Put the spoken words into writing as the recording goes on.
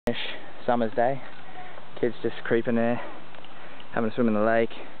summer's day. Kids just creeping there, having a swim in the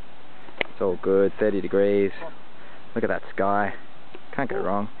lake. It's all good, 30 degrees. Look at that sky. Can't go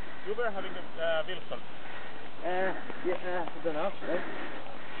wrong. You were having a Wilson. I don't know.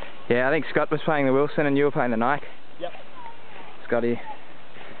 Yeah, I think Scott was playing the Wilson and you were playing the Nike. Yep. Scotty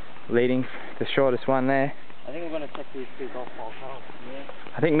leading the shortest one there. I think I'm going to check these two golf balls home. Yeah.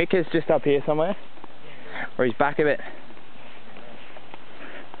 I think Mick is just up here somewhere, or he's back a bit.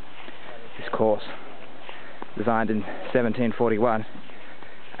 This course, designed in 1741,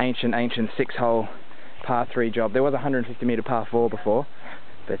 ancient 6-hole par 3 job. There was a 150 metre par 4 before,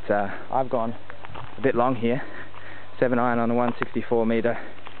 but I've gone a bit long here. 7-iron on the 164 metre.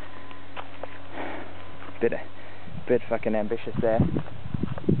 Bit fucking ambitious there.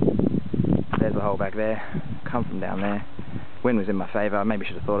 There's the hole back there. Come from down there. Wind was in my favour. I maybe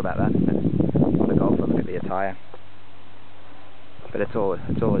should have thought about that. But on the golfer, look at the attire. But it's all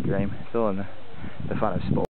a dream. It's all in the fun of sport.